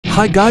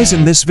Hi guys,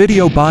 in this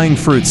video buying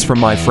fruits from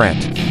my friend.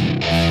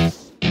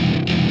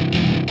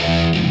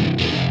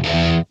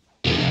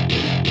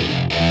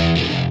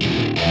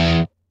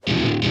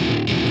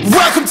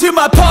 Welcome to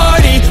my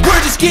party, we're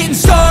just getting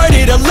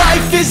started. A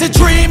life is a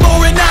dream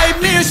or a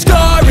nightmare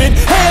scarring.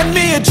 Hand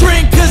me a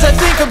drink cause I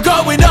think I'm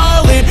going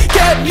all in.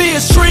 Get me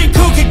a shrink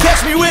who can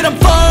catch me when I'm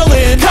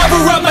falling.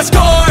 Cover up my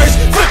scars,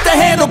 flip the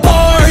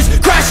handlebars.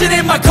 Crashing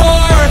in my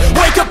car,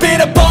 wake up in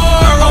a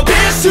bar. I'll be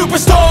a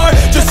superstar,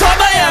 just on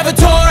my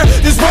avatar.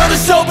 This world is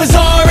so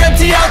bizarre,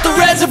 empty out the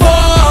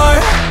reservoir.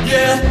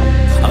 Yeah,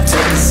 I'm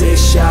taking 6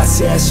 shots,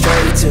 yeah,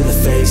 straight to the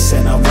face.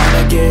 And I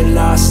wanna get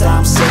lost,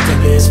 I'm sick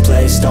of this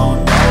place.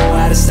 Don't know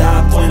how to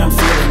stop when I'm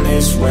feeling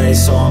this way.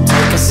 So I'm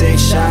taking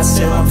 6 shots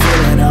till I'm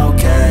feeling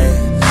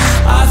okay.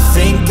 I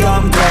think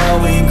I'm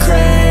going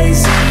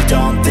crazy,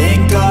 don't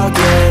think I'll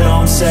get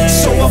home safe.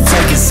 So I'm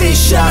taking 6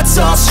 shots,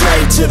 all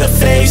straight to the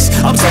face.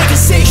 I'm taking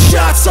 6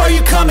 shots, are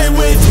you coming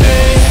with me?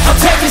 I'm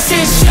taking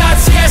 6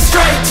 shots, yeah,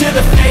 straight to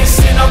the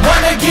face. And I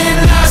wanna get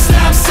lost,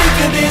 I'm sick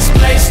of this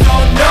place.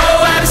 Don't know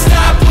how to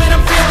stop when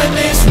I'm feeling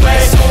this way.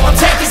 So I'm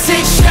taking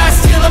 6 shots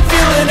till I'm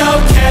feeling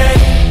okay.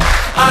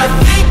 I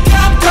think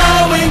I'm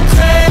going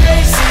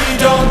crazy,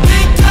 don't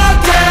think I'll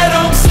get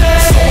home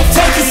safe. So I'm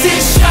taking 6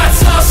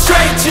 shots, all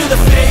straight to the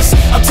face.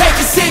 I'm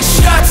taking 6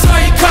 shots,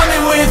 are you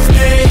coming with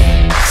me?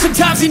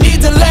 Sometimes you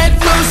need to let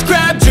loose,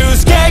 grab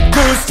juice, get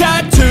goose,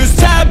 tattoos,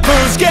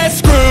 taboos, get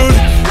screwed.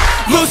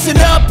 Loosen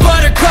up,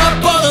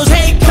 buttercup, all those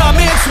hate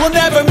comments will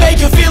never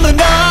make you feel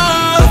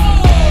enough.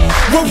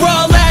 We're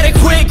all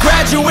adequate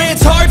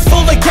graduates, heart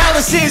full of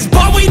calluses,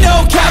 but we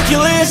know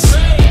calculus.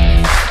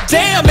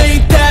 Damn,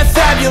 ain't that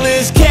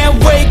fabulous?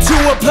 Can't wait to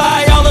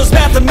apply all those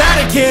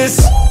mathematicus.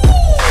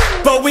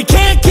 But we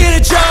can't get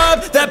a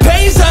job that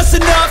pays us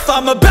enough.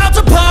 I'm about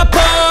to pop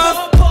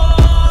off.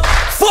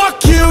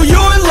 Fuck you,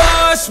 you're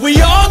lost.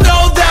 We all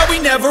know that we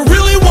never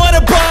really want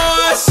a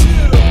boss.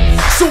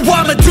 So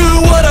I'ma do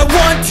what I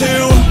want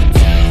to,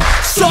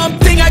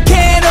 something I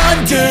can't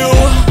undo.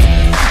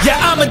 Yeah,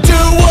 I'ma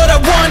do what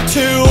I want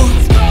to,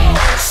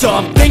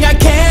 something I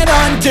can't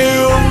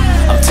undo.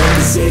 I'm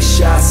taking 6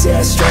 shots,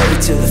 yeah,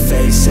 straight to the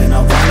face. And I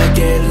wanna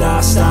get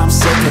lost, I'm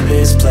sick of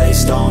this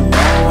place. Don't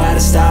know how to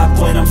stop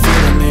when I'm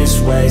feeling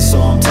this way.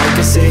 So I'm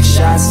taking 6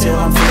 shots till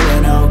I'm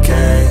feeling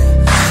okay.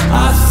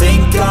 I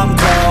think I'm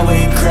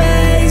going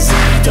crazy,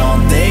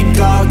 don't think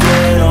I'll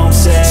get home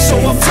safe. So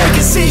I'm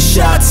taking 6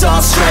 shots,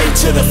 all straight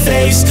to the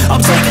face. I'm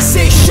taking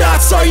 6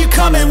 shots, are you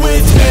coming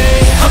with me?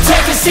 I'm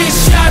taking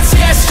 6 shots,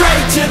 yeah,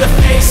 straight to the